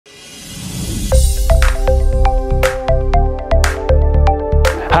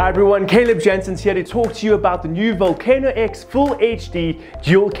everyone, Caleb Jensen's here to talk to you about the new VolkanoX Full HD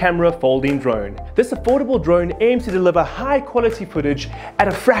dual camera folding drone. This affordable drone aims to deliver high quality footage at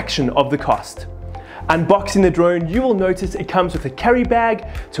a fraction of the cost. Unboxing the drone, you will notice it comes with a carry bag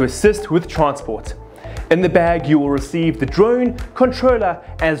to assist with transport. In the bag, you will receive the drone, controller,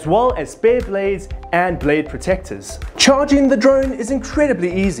 as well as spare blades and blade protectors. Charging the drone is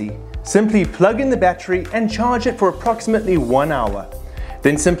incredibly easy. Simply plug in the battery and charge it for approximately 1 hour.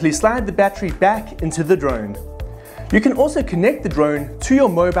 Then simply slide the battery back into the drone. You can also connect the drone to your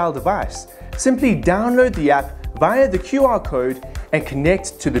mobile device. Simply download the app via the QR code and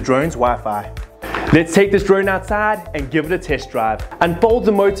connect to the drone's Wi-Fi. Let's take this drone outside and give it a test drive. Unfold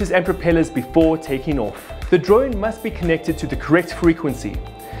the motors and propellers before taking off. The drone must be connected to the correct frequency.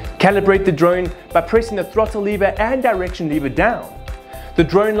 Calibrate the drone by pressing the throttle lever and direction lever down. The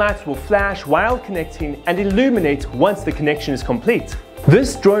drone lights will flash while connecting and illuminate once the connection is complete.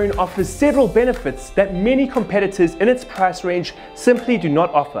 This drone offers several benefits that many competitors in its price range simply do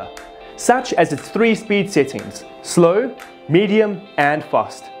not offer, such as its 3 speed settings: slow, medium, and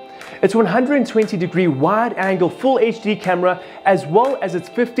fast. Its 120-degree wide-angle Full HD camera, as well as its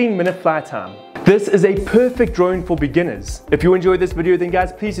 15-minute flight time. This is a perfect drone for beginners. If you enjoyed this video, then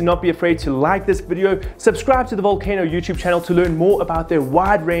guys, please do not be afraid to like this video, subscribe to the Volkano YouTube channel to learn more about their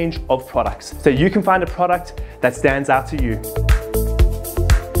wide range of products, so you can find a product that stands out to you.